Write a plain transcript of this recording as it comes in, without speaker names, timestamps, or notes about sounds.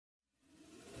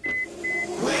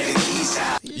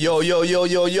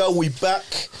Yo, we back.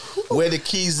 Where the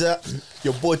keys at?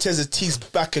 Your boy Tezza T's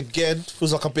back again.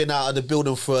 Feels like I've been out of the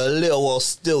building for a little while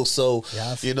still, so,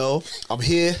 you know, I'm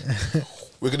here.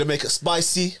 We're going to make it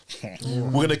spicy.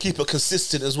 We're going to keep it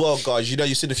consistent as well, guys. You know,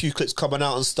 you've seen a few clips coming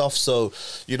out and stuff, so,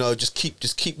 you know, just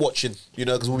keep watching, you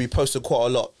know, because we'll be posting quite a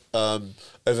lot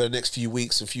over the next few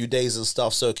weeks and few days and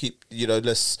stuff, so keep, you know,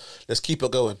 let's keep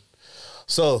it going.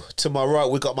 So, to my right,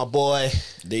 we got my boy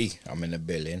D. I'm in the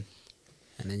building.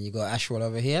 And then you got Ashwell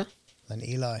over here. And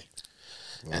Eli.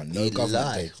 Right, no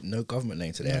government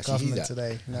name today. No government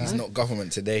today. No. He's not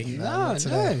government today. No,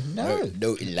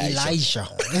 No Elijah.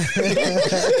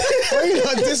 What are you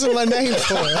not dissing my name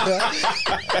for?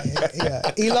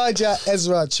 Yeah. Elijah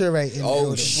Ezra Teroy in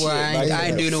Oh, the shit. Well, I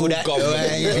ain't doing all that. I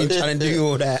ain't trying to do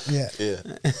all that. Yeah.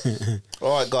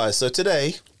 All right, guys, so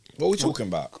today... What are we talking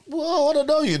about? Well, I don't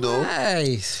know, you know.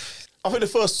 Nice. I think the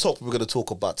first topic we're going to talk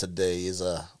about today is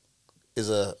a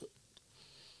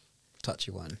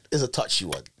Touchy one. touchy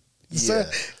one. So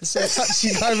touchy,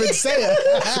 you can't even say it.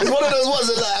 It's one of those ones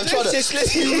that like, I'm trying to...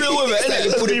 Let's be real with it, innit?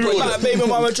 Let's be real. Like baby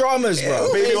mama dramas,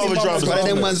 bro. Baby mama dramas. One of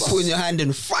them ones putting your hand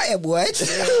in fire, boy. How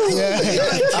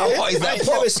is that?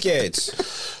 Never scared.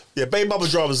 Yeah, baby mama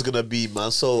drama is going to be,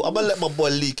 man. So I'm going to let my boy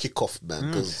Lee kick off,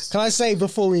 man. Can I say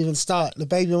before we even start, the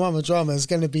baby mama drama is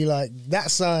going to be like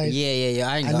that side. Yeah.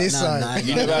 I ain't And got this side. none.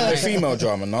 You never had a female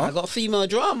drama, no? I got female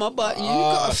drama, but you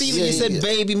got a female. You said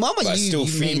baby mama. But you still you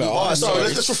female. made it- All right, sorry,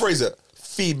 let's rephrase it.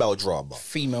 Female drama.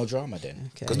 Female drama then.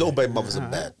 Because no baby mothers are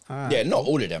bad. Yeah, not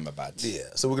all of them are bad. Yeah,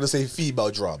 so we're going to say female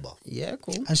drama. Yeah,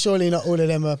 cool. And surely not all of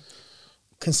them are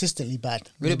consistently bad.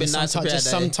 Would have been nice to Sometimes, hear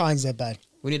just that, eh? sometimes they're bad.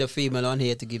 We need a female on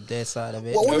here to give their side of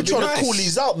it. Well, we were That'd be trying nice. to call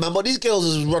these out, man, but these girls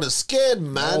is running scared,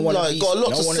 man. wanna Like, be- got a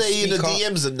lot no to wanna say in the speak up.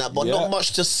 DMs and that, but Yeah. not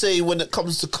much to say when it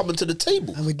comes to coming to the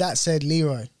table. And with that said,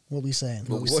 Leroy, what we saying?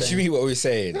 What do you mean what are we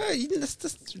saying? Let's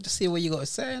just see what you got to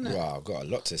say, innit? Wow, I've got a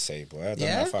lot to say, boy. I don't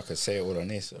Yeah? know if I could say it all on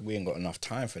this. We ain't got enough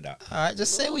time for that. All right,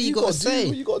 just say what you got to say.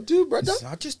 What you got to do, brother?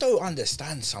 I just don't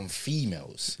understand some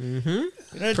females. Mm-hmm. You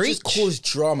know, Preach. just cause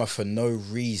drama for no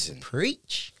reason.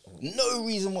 Preach. No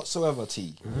reason whatsoever,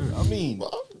 T. I mean,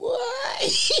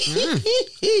 Let's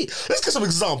get some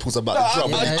examples about the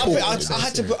drama. I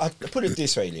had to put it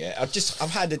this way, yeah.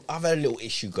 I've had a little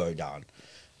issue go down,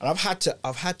 and I've had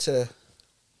to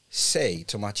say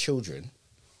to my children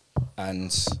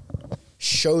and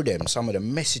show them some of the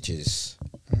messages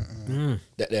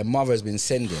that their mother has been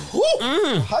sending.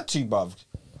 I had to, bruv,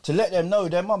 to let them know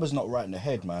their mother's not right in the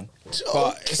head, man.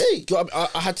 But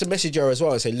I had to message her as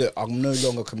well and say, look, I'm no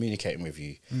longer communicating with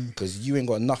you because you ain't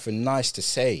got nothing nice to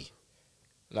say.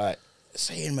 Like,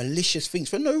 saying malicious things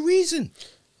for no reason.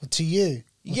 To you? Or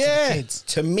Yeah, to the kids?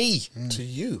 to me. To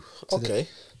you. Okay.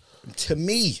 To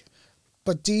me.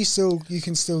 But you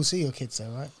can still see your kids though,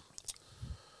 right?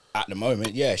 At the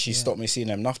moment, yeah, she stopped me seeing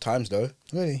them enough times though.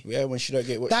 Really? Yeah, when she don't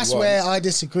get what That's she wants. where I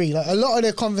disagree. Like a lot of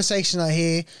the conversation I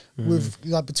hear with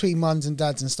like between mums and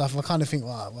dads and stuff, I kind of think,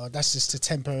 well, that's just a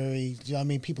temporary. Do you know what I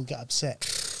mean? People get upset,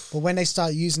 but when they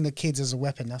start using the kids as a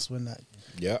weapon, that's when that.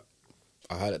 Yeah,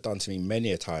 I had it done to me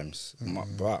many a times.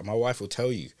 My wife will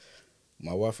tell you.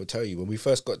 My wife will tell you when we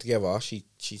first got together. She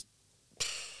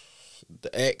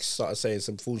the ex started saying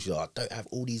some fool. She's like, I don't have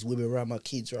all these women around my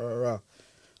kids. Rah, rah, rah.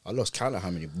 I lost count of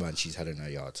how many men she's had in her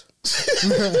yard.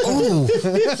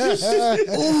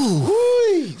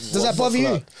 Does that bother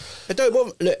you? It don't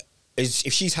bother. Look,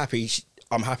 if she's happy,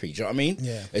 I'm happy. Do you know what I mean?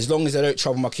 Yeah. As long as they don't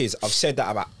trouble my kids. I've said that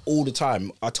about all the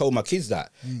time. I told my kids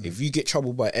that if you get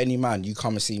troubled by any man, you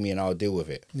come and see me and I'll deal with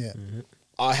it. Yeah.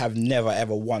 I have never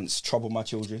ever once troubled my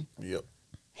children, Yep.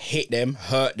 hit them,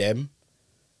 hurt them.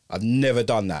 I've never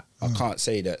done that. I can't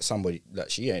say that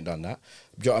she ain't done that.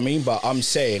 Do you know what I mean? But I'm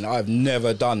saying I've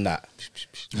never done that.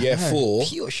 Yeah,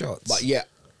 Pure shots. But yeah,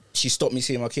 she stopped me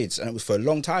seeing my kids, and it was for a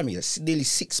long time. It's nearly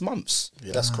 6 months.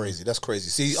 Yeah, that's crazy. That's crazy.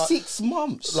 See, 6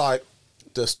 months. like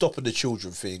the stopping the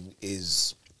children thing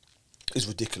is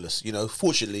ridiculous. You know,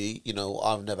 fortunately, you know,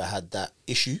 I've never had that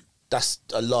issue. That's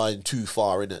a line too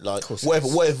far in it. Like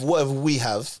whatever we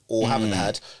have or haven't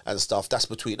had and stuff, that's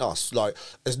between us. Like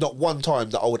there's not one time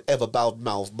that I would ever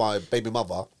mouth my baby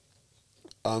mother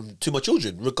to my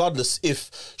children, regardless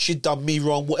if she'd done me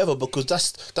wrong, whatever, because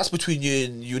that's between you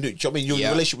and you. Do you know what I mean? Your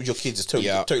relationship with your kids is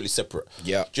totally separate.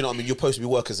 Yeah. Do you know what I mean? You're supposed to be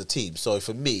working as a team. So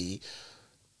for me,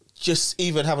 just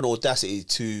even having the audacity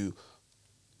to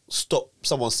stop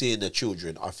someone seeing their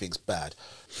children, I think's bad.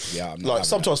 Yeah, like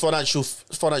sometimes financial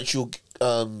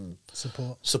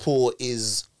support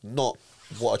is not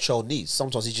what a child needs.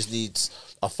 Sometimes he just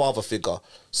needs a father figure,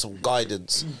 some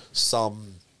guidance,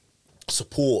 some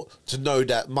support to know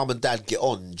that mum and dad get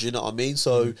on. Do you know what I mean?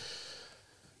 So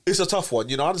it's a tough one.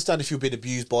 You know, I understand if you've been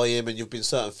abused by him and you've been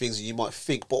certain things and you might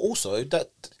think, but also that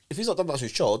if he's not done that to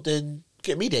his child, then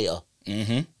get a mediator.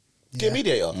 Get a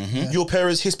mediator. Your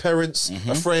parents, his parents,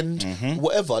 a friend,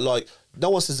 whatever. Like, no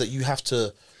one says that you have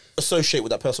to associate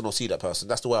with that person or see that person.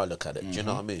 That's the way I look at it. Do you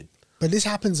know what I mean? But this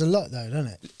happens a lot, though, doesn't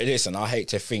it? Listen, I hate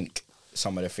to think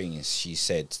some of the things she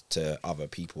said to other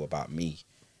people about me,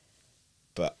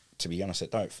 but to be honest,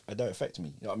 it don't affect me.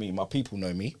 You know what I mean? My people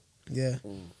know me. Yeah.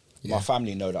 My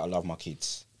family know that I love my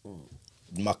kids.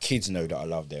 My kids know that I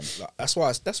love them. Like, that's why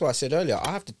I said earlier,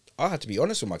 I have to be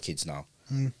honest with my kids now.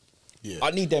 Yeah.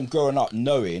 I need them growing up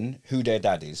knowing who their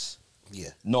dad is. Yeah.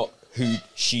 Not who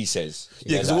she says.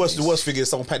 Yeah, because the worst thing is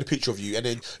someone paint a picture of you, and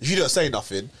then if you don't say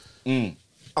nothing,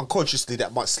 unconsciously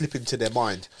that might slip into their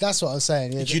mind. That's what I was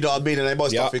saying. Yeah. Do you know what I mean? And they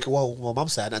might start thinking, well, my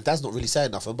mum's saying and dad's not really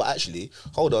saying nothing, but actually,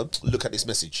 hold on, look at this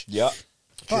message. Yeah.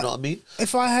 Do you know what I mean?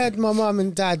 If I heard my mum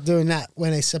and dad doing that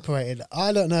when they separated,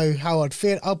 I don't know how I'd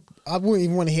feel. I wouldn't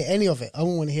even want to hear any of it. I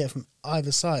wouldn't want to hear it from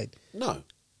either side. No.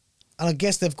 And I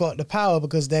guess they've got the power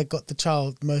because they've got the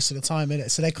child most of the time, innit?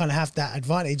 So they kind of have that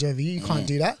advantage over you. You can't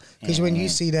do that. Because when you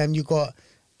see them, you've got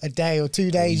a day or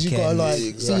 2 days, you've got to like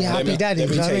see your happy daddy. Let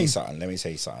me you know tell what I you mean? something. Let me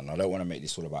tell you something. I don't want to make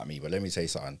this all about me, but let me tell you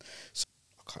something. So,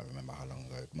 I can't remember how long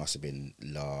ago. It must have been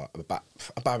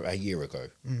about a year ago.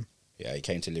 Yeah, he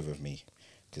came to live with me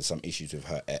because some issues with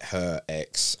her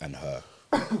ex and her.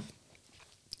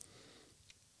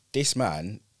 This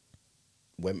man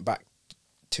went back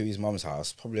to his mum's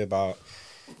house probably about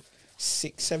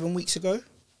 6-7 weeks ago.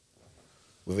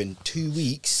 Within 2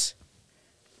 weeks,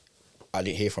 I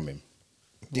didn't hear from him.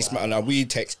 This man, now we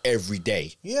text every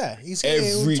day. Yeah, he's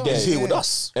every day. He's here with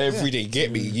us. Every day,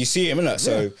 get me. You see him, innit?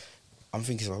 So I'm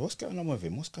thinking, like, what's going on with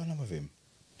him? What's going on with him?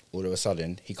 All of a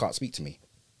sudden, he can't speak to me.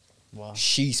 Wow.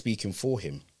 She's speaking for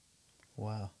him.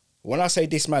 Wow. When I say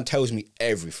this man tells me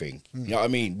everything, you know what I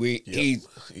mean? He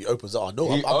opens up. I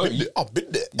know. I've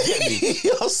been there. Get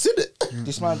me? I've seen it.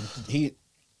 This man,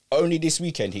 only this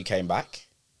weekend he came back.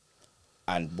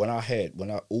 And when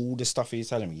all the stuff he's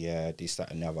telling me, yeah, this,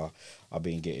 that, and the other, I've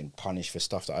been getting punished for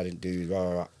stuff that I didn't do. Blah,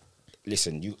 blah, blah.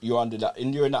 Listen, you're under that.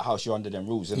 You're in that house. You're under them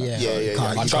rules, isn't it? Yeah.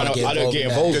 I don't get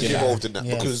involved in that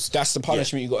because that's the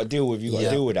punishment you got to deal with. You got to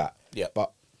deal with that. Yeah.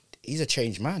 But he's a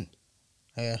changed man.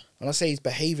 Yeah. When I say his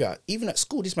behaviour, even at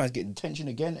school, this man's getting detention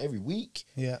again every week.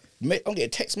 Yeah. I'm getting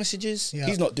text messages. Yeah.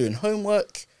 He's not doing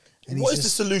homework. What is the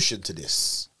solution to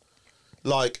this?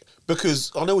 Like,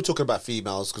 because I know we're talking about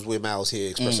females because we're males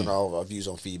here expressing our views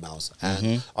on females,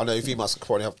 and I know females can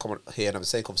probably come here and have the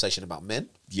same conversation about men.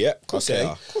 Yeah, of course they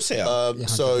are. Of course they are.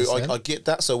 So I get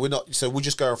that. So we're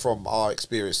just going from our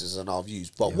experiences and our views.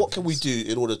 But what can we do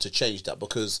in order to change that?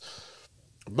 Because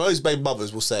most baby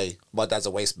mothers will say, "My dad's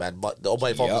a waste man. My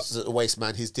father's a waste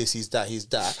man. He's this, he's that, he's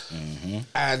that."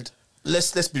 And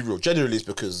let's be real. Generally, it's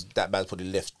because that man's probably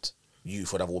left you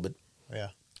for another woman. Yeah.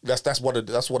 That's one of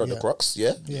the crux,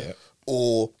 yeah?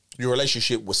 Or your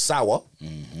relationship was sour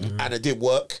and it didn't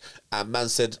work and man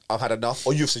said, I've had enough,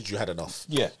 or you've said you had enough.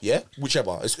 Yeah?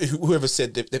 Whichever. It's whoever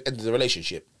said they've ended the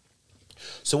relationship.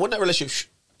 So when that relationship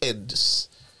ends,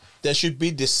 there should be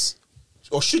this,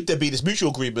 or should there be this mutual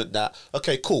agreement that,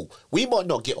 okay, cool, we might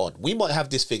not get on. We might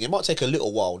have this thing. It might take a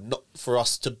little while not for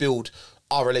us to build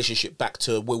our relationship back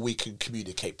to where we can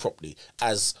communicate properly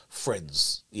as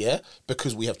friends, yeah?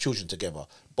 Because we have children together.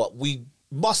 But we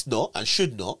must not and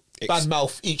should not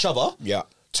badmouth each other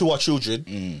to our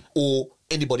children or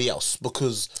anybody else,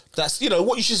 because that's,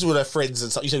 what you should do with their friends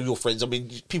and stuff. You say with your friends, I mean,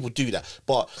 people do that.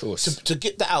 But to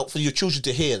get that out for your children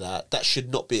to hear that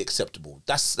should not be acceptable.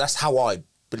 That's how I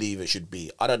believe it should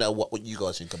be. I don't know what you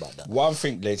guys think about that. One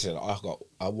thing later, I got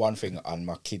one thing, and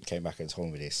my kid came back and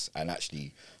told me this, and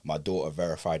actually my daughter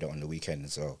verified it on the weekend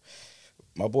as well.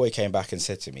 My boy came back and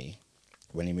said to me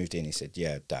when he moved in, he said,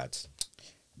 "Yeah, Dad,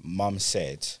 Mum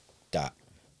said that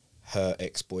her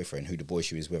ex-boyfriend, who the boy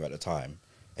she was with at the time,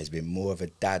 has been more of a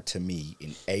dad to me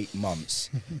in 8 months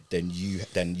than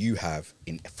you have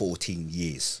in 14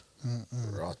 years."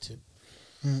 Rotten.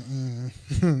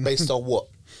 Based on what?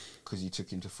 Because he took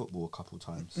him to football a couple of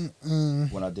times.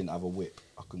 When I didn't have a whip,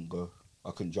 I couldn't go. I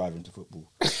couldn't drive him to football.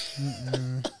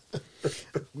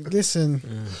 Listen.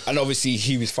 And obviously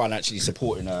he was financially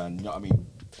supporting her and,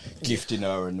 gifting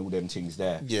her and all them things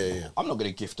there. Yeah. I'm not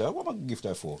going to gift her. What am I going to gift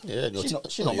her for? Yeah,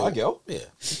 she's not my girl.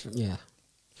 Yeah.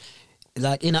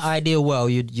 Like, in an ideal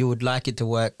world, you would like it to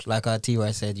work. Like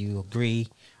Teroy said, you agree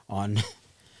on,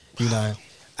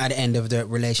 at the end of the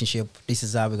relationship, this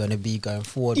is how we're going to be going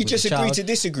forward. You just agree to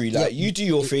disagree. Like, you do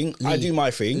your thing, I do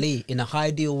my thing. Lee, in an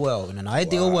ideal world,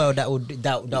 that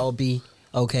would be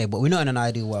okay, but we're not in an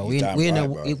ideal world. You're We're in damn a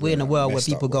right, bro. we're in a We're world where messed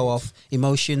up people go world. off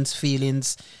emotions,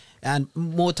 feelings, and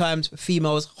more times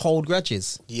females hold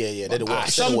grudges. Yeah, they're the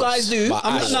worst. Some guys do. But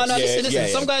No, listen.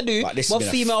 Some guys do. But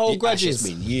female hold grudges.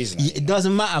 It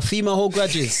doesn't matter. Female hold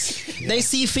grudges. They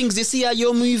see things. They see how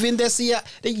you're moving. They see how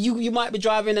you might be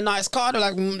driving a nice car. They're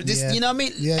like, this. Yeah. You know what I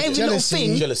mean? Yeah, Every jealousy. little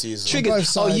thing Jealousy is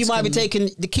triggers. both Oh, you sides might be can- taking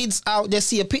the kids out. They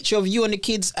see a picture of you and the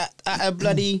kids at a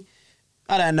bloody,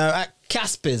 I don't know, at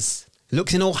Casper's,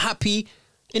 looking all happy.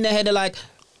 In their head, they're like,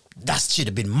 that should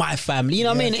have been my family. You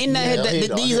know what I Yeah. mean? In their Yeah, I hear head,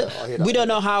 that, I these hear that, I hear that. we don't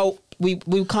know how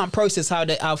we can't process how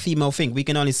our female think. We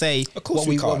can only say Of course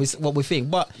we can't. what we think.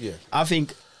 But Yeah. I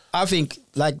think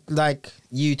like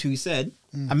you two said,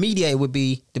 a mediator would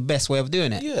be the best way of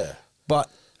doing it. Yeah. But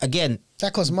again,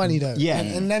 That costs money though. Yeah.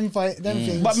 And them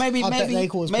things. but maybe I bet they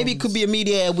cause it could problems. be a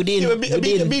mediator within Yeah,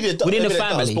 within the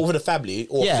family. but with a family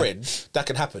or Yeah. a friend, that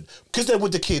can happen because they're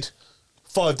with the kid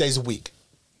 5 days a week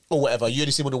or whatever. You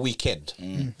only see them on the weekend,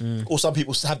 or some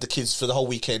people have the kids for the whole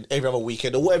weekend, every other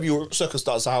weekend, or whatever your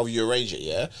circumstance, however you arrange it.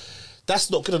 Yeah, that's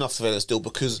not good enough for them still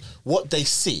because what they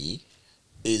see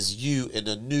is you in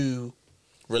a new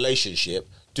relationship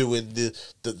doing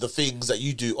the things that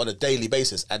you do on a daily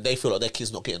basis, and they feel like their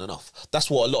kid's not getting enough. That's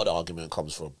what a lot of the argument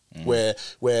comes from. Where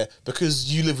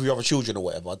because you live with your other children or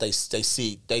whatever, they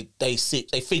think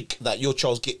that your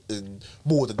child's getting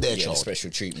more than their child. special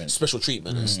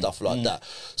treatment. And stuff like that.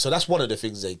 So that's one of the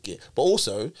things they get. But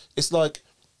also, it's like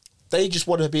they just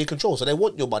want to be in control. So they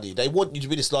want your money. They want you to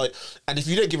be this like. And if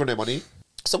you don't give them their money,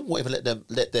 someone won't even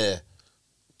let their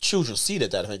children see their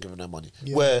dad if they ain't giving them money.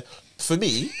 Yeah. Where for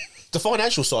me, the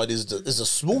financial side is a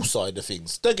small side of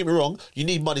things. Don't get me wrong. You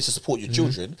need money to support your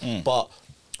children, but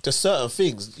there's certain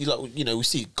things we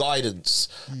see guidance,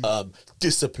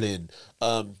 discipline,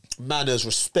 manners,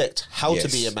 respect, how to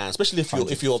be a man, especially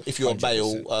if you're a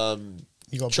male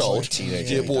You got child, boys,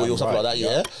 teenager, yeah, boy or something like that.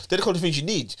 yeah. Yeah, they're the kind of things you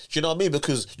need. Do you know what I mean?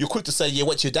 Because you're quick to say, yeah,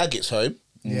 wait till your dad gets home.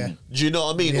 Yeah. Do you know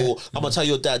what I mean? Yeah. Or I'm gonna tell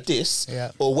your dad this,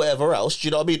 Yeah. or whatever else. Do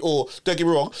you know what I mean? Or don't get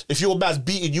me wrong, if your man's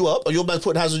beating you up, or your man's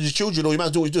putting hands on your children, or your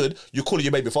man's doing what he's doing, you're calling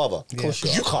your baby father. Of course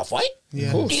Because you can't fight.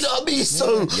 Yeah. You know what I mean?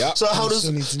 So, Yeah. so how You does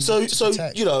still need to so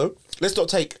protect. let's not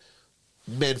take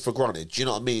men for granted. Do you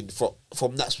know what I mean?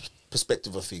 From that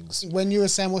perspective of things. When you were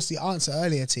saying what's the answer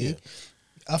earlier, T, Yeah.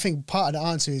 I think part of the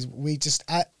answer is we just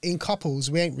in couples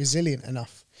we ain't resilient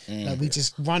enough. Like we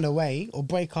just run away or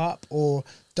break up or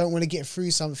don't want to get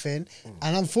through something.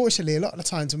 And unfortunately, a lot of the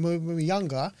times when we're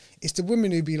younger, it's the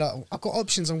women who be like, "I've got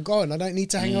options. I'm gone. I don't need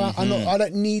to hang around. I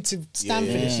don't need to stand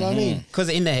for this." You know what I mean? Because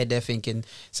in their head they're thinking,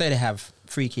 say they have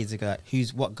 3 kids, they go,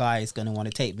 what guy is going to want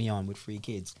to take me on with 3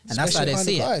 kids? And that's how Special they kind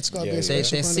see of guy. it. It's gotta be a They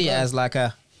special kind of see it guy. as like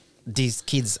these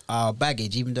kids are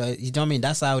baggage, even though, you know what I mean?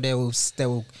 That's how they will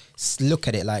look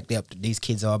at it, like these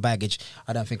kids are baggage.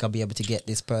 I don't think I'll be able to get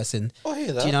this person. I hear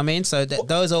Do that. you know what I mean? So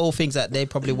those are all things that they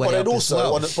probably weigh But up then as also,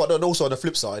 well. but then also on the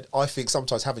flip side, I think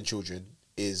sometimes having children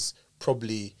is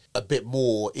probably a bit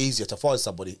more easier to find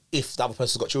somebody if the other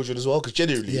person's got children as well. Because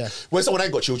generally, Yeah. when someone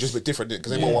ain't got children, it's a bit different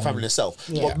because they might want a family themselves.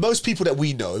 Yeah. But most people that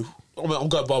we know, I mean, I'm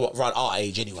going by around our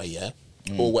age anyway, yeah,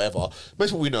 or whatever. Most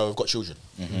people we know have got children.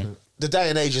 The day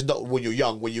and age is not when you're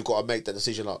young, when you've got to make that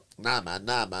decision. Like, nah,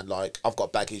 man. Like, I've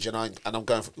got baggage, and I'm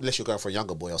going for, unless you're going for a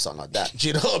younger boy or something like that. Do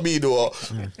you know what I mean? Or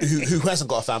who hasn't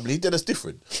got a family, then it's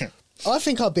different. I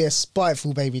think I'd be a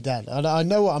spiteful baby dad. I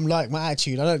know what I'm like, my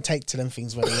attitude. I don't take to them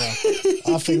things very well.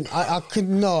 I think I could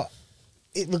not,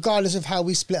 regardless of how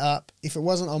we split up, if it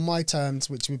wasn't on my terms,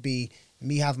 which would be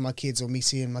me having my kids or me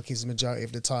seeing my kids the majority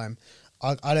of the time,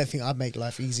 I don't think I'd make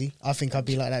life easy. I think I'd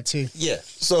be like that too. Yeah.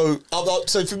 So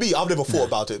for me, I've never thought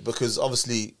about it because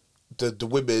obviously the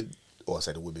women, or I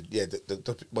say the women, yeah,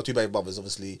 my 2 baby mothers,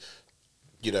 obviously,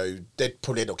 you know, they'd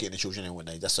probably end up getting the children anyway,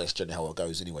 wouldn't they? That's generally how it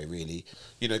goes anyway, really.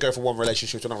 You know, go from one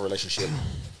relationship to another relationship,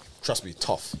 trust me,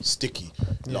 tough, sticky.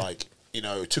 Like, you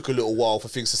know, it took a little while for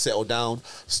things to settle down,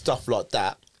 stuff like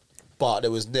that. But there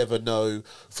was never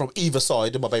from either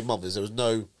side of my baby mothers, there was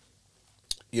no,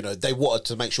 you know, they wanted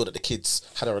to make sure that the kids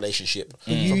had a relationship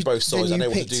from both sides, and they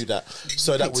wanted to do that.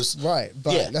 So that was right,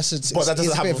 but yeah. But that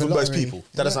doesn't happen for most people.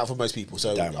 That doesn't happen for most people.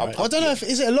 So Damn right. I don't know if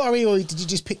is it a lottery or did you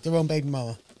just pick the wrong baby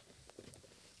mama?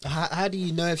 How do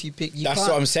you know if you pick? That's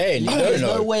what I'm saying. You There's don't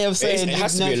know. no way of saying It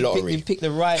has you to be a know if lottery. You pick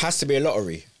the right. Has to be a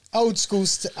lottery. Old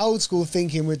school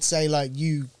thinking would say like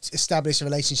you establish a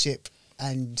relationship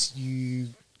and you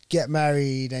get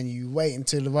married and you wait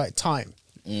until the right time.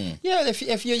 Yeah,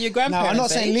 if you're your Now, grandparents. I'm not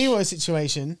saying age, Leroy's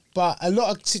situation, but a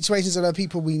lot of situations of the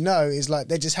people we know is like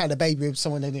they just had a baby with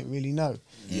someone they didn't really know.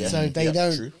 Yeah. So they Yeah,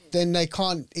 don't, true. then they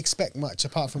can't expect much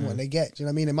apart from what they get. Do you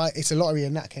know what I mean? It's a lottery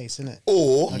in that case, isn't it?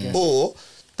 Or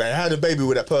they had a baby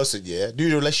with that person, yeah, knew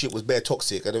the relationship was bare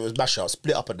toxic and it was mash out,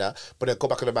 split up and that, but then got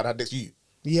back on the man had next to you.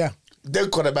 Yeah. Then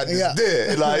got a man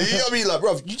there. Like, you know what I mean? Like,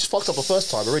 bro, you just fucked up the first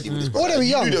time already with this, bro. they were You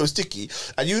young. knew it was sticky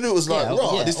and you knew it was like,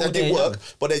 this didn't work,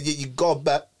 but then you gone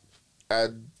back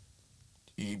and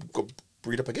you got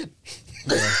breed up again.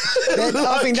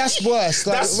 I think that's worse.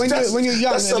 Like, when you're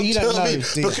young and you don't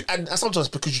know. And sometimes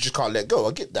because you just can't let go.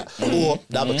 I get that. Or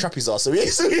now the trappies are, so you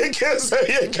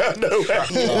ain't got nowhere.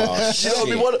 You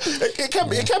know what I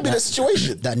mean? It can be the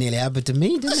situation. That nearly happened to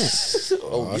me, didn't it?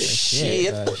 Oh,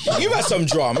 shit. You had some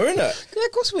drama, innit? Yeah,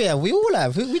 of course we have. We all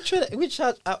have. Which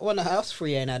one of us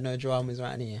three ain't had no dramas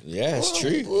right here. Yeah, it's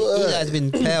true. Eli's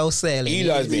been pale sailing.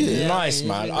 Eli's been nice,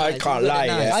 man. I can't lie.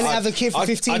 Yeah. I didn't have a kid for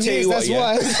 15 years, that's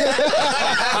why.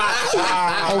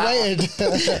 I waited.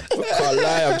 Can't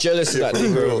lie, I'm jealous of that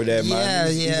nigga over there,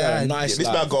 man. He's had a nice this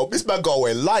man got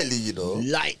away lightly, you know.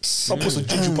 Lights. I'll put some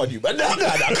juju on you, man. Nah,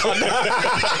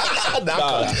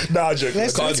 joke.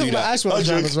 Let's talk about Ashwell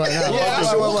dramas right now.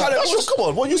 Ashwell, come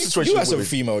on. What your situation? You had some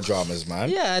female dramas, man.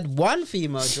 Yeah, I had one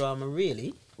female drama,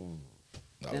 really.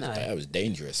 That was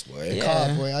dangerous, boy. Yeah.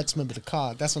 Car, boy. I just remember the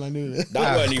car. That's when I knew it.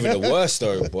 That weren't even the worst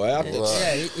though, boy.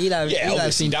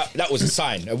 Obviously that was a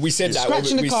sign. And we said that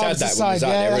Scratching when we the car said was that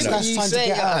when we was a out sign, there.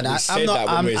 yeah, that's time to get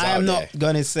out. I am not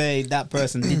gonna say that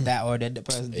person did that or that the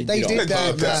person did They that. did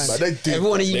that, man. They did.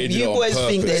 Everyone, They did you on boys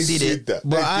think they purpose. did They it, did that.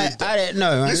 but They I did that. I don't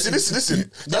know.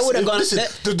 Listen. They would have gone. Listen,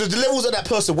 the levels that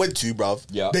person went to, bruv.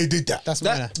 Yeah. They did that. That's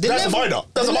minor. That's a minor.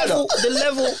 That's a minor. The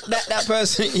level that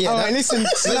person. Yeah. All right, listen,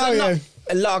 scenario.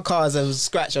 A lot of cars have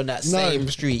scratched on that same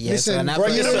street. Yeah. Listen, so that bro,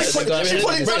 person you know, has gone She in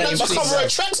put it the back same to street. cover her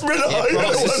tracks, brother.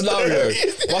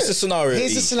 What's the scenario?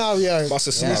 Here's the scenario. What's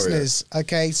the scenario? Listeners,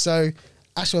 okay, so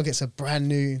Ashwell gets a brand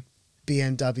new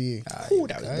BMW. Ooh,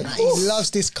 that was He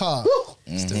loves this car.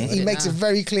 He makes it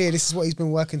very clear this is what he's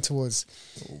been working towards.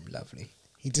 Oh, lovely.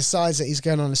 He decides that he's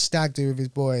going on a stag do with his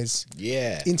boys.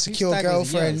 Yeah. Insecure Whose stag was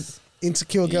it? girlfriend. Yes.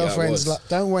 Insecure Yeah, it girlfriend's was. like,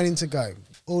 don't want him to go.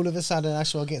 All of a sudden,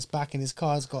 Ashwell gets back and his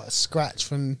car's got a scratch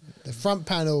from the front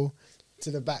panel to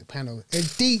the back panel. A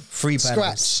deep Free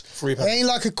panels. scratch. Free It panels. ain't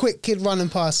like a quick kid running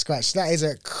past scratch. That is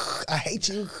a I hate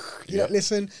you. You don't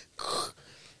listen.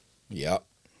 Yep.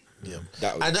 Yeah.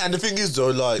 That was, And the thing is though,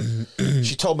 like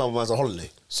she told me when I was on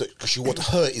holiday, so because she wanted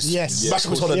her is Yes. back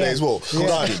on his holiday Yeah. as well. Yeah.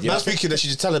 Like, man's thinking that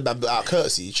she's just telling man out of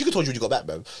courtesy. She could told you when you got back,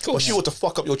 man. But she want to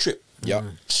fuck up your trip. yep.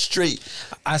 Straight.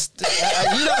 You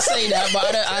don't say that,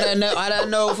 but I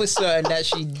don't know for certain that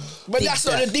she. But did that's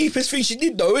that. not the deepest thing she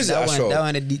did, though, is it? That Ashwell?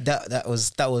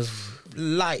 that was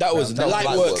light. That was bro. light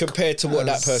light work work. compared to what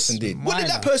that was person did. What did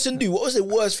that minor. person do? What was the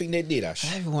worst thing they did, Ash?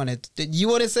 Everyone wanted. You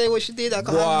want to say what she did? I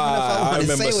can't. I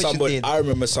remember say what she did. I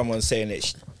remember someone saying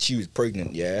that she was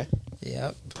pregnant. Yeah,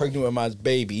 Yep. pregnant with a man's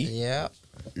baby. Yep.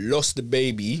 Lost the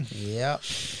baby. Yep.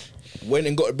 Went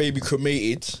and got the baby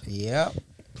cremated. Yep.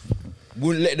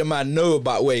 Wouldn't let the man know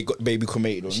about where he got the baby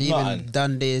cremated or She nothing. even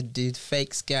done the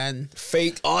fake scan.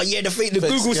 Fake. Oh yeah, the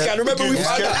Google scan. scan. Remember we Google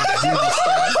found scan.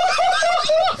 that.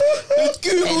 The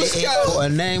Google scan. Put a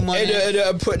name on it.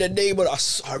 And put the name on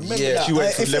it. I remember Yeah, that. she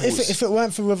went through levels. If it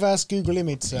weren't for reverse Google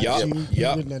image, sir, Yup, you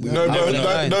yup. wouldn't No, have I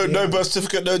known. don't know. no birth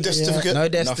certificate, no death certificate. No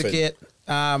death Nothing. certificate.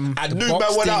 And the new box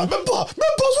man went out. thing. Remember,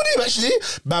 man was with him actually.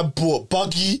 Man bought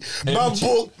buggy. Man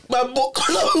bought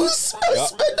clothes. Man Yeah.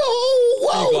 spent the whole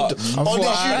world He on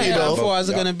this shit, you I know. thought I was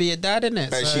Yeah. gonna be a dad in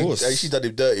it. And So. she done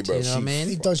him dirty, bro. You know what I mean?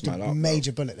 He dodged Man a up, bro.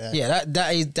 major bullet there. Yeah,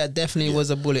 that definitely was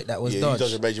a bullet that was Yeah, you dodged.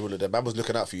 dodged a major bullet there. Man was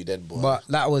looking out for you then, boy. But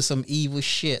that was some evil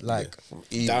shit. Like,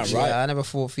 Damn yeah, right. I never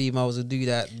thought females would do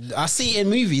that. I see it in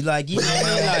movies, like you know what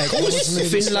I mean? Like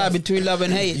thin line between love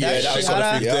and hate. Yeah, that was shit, sort of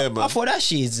I, thing there, man. I thought that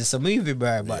shit is just a movie,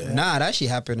 bro. But nah, that shit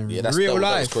happened in real that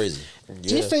life. was crazy.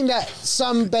 Do you think that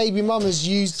some baby mamas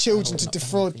use children to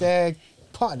defraud their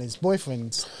partners,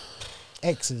 boyfriends,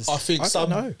 exes? I think I some.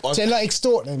 don't know. To like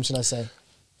extort them, should I say?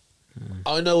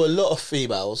 I know a lot of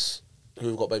females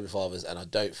who've got baby fathers, and I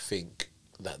don't think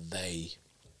that they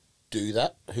do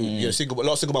that. Who you know, a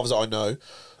lot of single mothers that I know,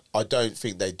 I don't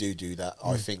think they do that.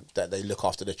 I think that they look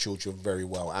after their children very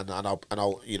well, and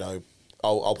I'll you know,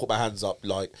 I'll put my hands up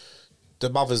like. The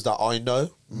mothers that I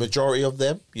know, majority of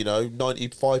them, you know,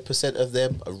 95% of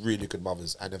them are really good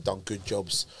mothers and have done good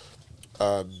jobs.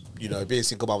 You know, being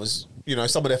single mothers, you know,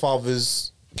 some of their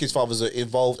fathers, kids' fathers are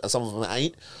involved and some of them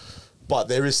ain't. But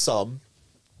there is some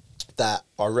that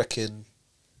I reckon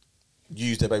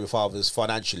use their baby fathers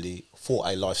financially for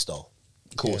a lifestyle.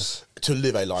 Of course. To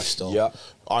live a lifestyle. Yeah.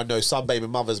 I know some baby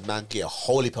mothers, man, get a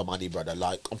whole heap of money, brother.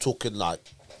 Like, I'm talking like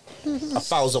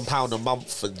 £1,000 a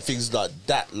month and things like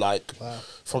that, like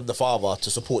from the father to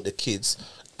support the kids,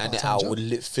 and they're out with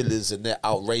lit fillers and they're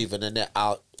out raving and they're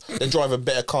out they're driving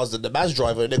better cars than the man's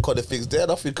driver, and they kind of things there.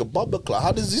 And I think,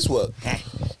 how does this work?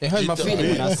 It hurt my feeling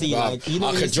when I see, like, you know,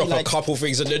 I when you could drop see, like, a couple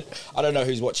things, and then, I don't know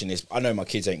who's watching this. I know my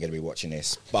kids ain't gonna be watching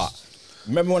this, but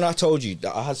remember when I told you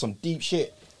that I had some deep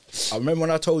shit? I remember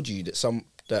when I told you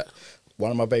that one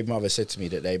of my baby mothers said to me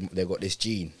that they got this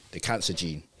gene, the cancer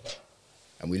gene,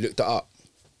 and we looked it up.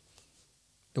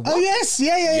 Oh yes,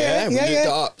 yeah. We looked it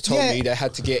up. Told me they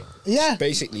had to get. Yeah,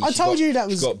 Basically, I told you that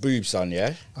was. She got boobs, son.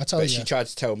 Yeah, I told you. But she tried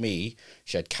to tell me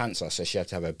she had cancer, so she had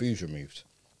to have her boobs removed.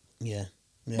 Yeah.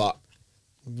 But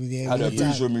had her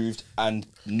boobs removed and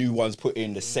new ones put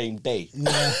in the same day.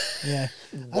 Yeah.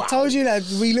 Wow. I told you that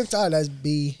we looked at it as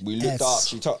B. We looked up.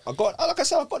 She told. I got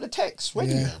the text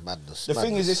ready. Yeah, madness. The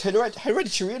thing is, it's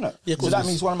hereditary, innit? Yeah, so that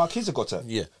means one of my kids have got it.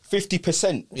 Yeah.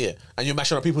 50%. Yeah, and you're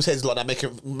mashing on people's heads like that,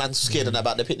 making man scared and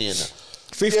about their opinion.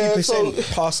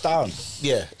 50% passed down.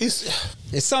 Yeah, it's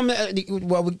some.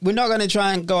 Well, we're not going to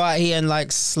try and go out here and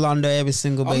like slander every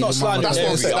single baby. I'm not slandering.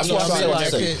 That's what I'm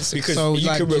saying. Because so, you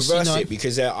like, can just, reverse it.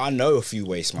 Because I know a few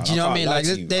waste man. Do you know what I mean? Like,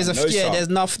 there's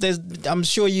enough. I'm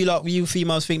sure you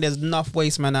females think there's enough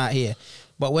waste man out here.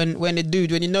 But when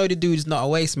you know the dude's not a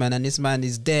waste man and this man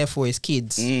is there for his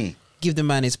kids. Give the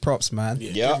man his props, man.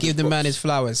 Yeah. Give the man his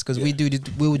flowers, because we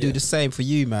will do the same for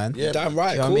you, man. Yeah, damn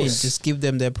right. You know what I mean? Just give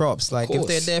them their props. Like, if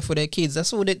they're there for their kids,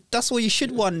 that's all you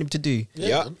should want them to do.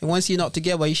 Yeah. And once you're not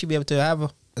together, you should be able to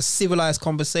have a civilized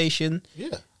conversation.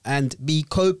 Yeah. And be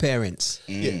co-parents.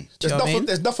 Yeah.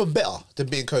 There's nothing better than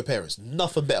being co-parents.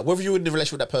 Nothing better. Whether you're in a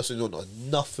relationship with that person or not,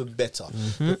 nothing better.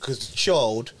 Because the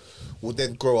child will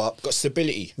then grow up. Got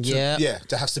stability.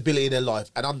 To have stability in their life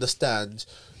and understand,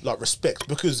 like, respect.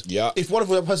 Because if one of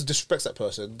the person disrespects that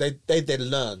person, they then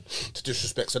learn to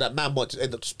disrespect. So that man might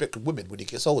end up disrespecting women when he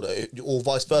gets older, or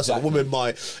vice versa. Exactly. A woman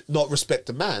might not respect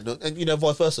the man, and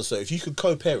vice versa. So if you can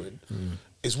co-parent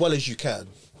as well as you can,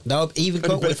 no, even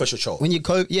benefit your child. When you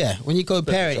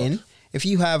co-parenting, if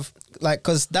you have, like,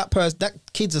 because that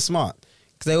kids are smart.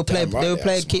 Because they will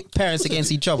play parents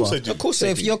against each other. Of course.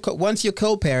 So once you're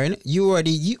co-parent, you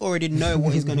already know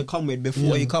what he's going to come with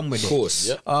before you come with it. Of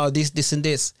course. This and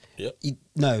this. Yep.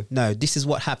 No, this is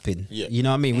what happened. Yep. You know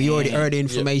what I mean? We already heard the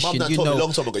information. Mum, you told know me a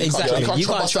long time ago, exactly. You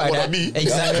can't try that.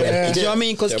 Exactly. Do you know what I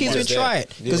mean? Because kids would try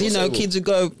it. Because kids would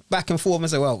go back and forth and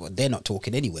say, "Well, they're not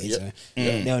talking anyway, so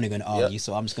they're only going to argue.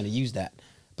 So I'm just going to use that."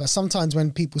 But sometimes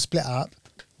when people split up,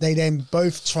 they then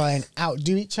both try and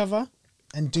outdo each other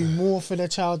and do more for their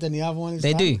child than the other one is.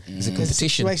 They done. do. It's a competition.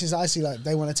 Situations that I see, like,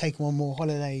 they want to take them on more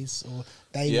holidays, or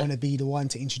they want to be the one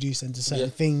to introduce them to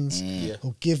certain things,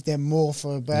 or give them more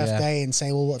for a birthday and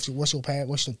say, "Well, what's your parent?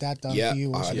 What's your dad done for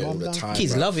you? What's your mum done?"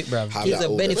 Kids love it, bro. Kids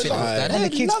are benefiting off that. And the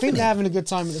kids think they're having a good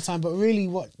time at the time, but really,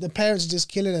 what the parents are just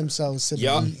killing themselves. To be,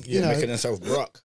 making themselves broke.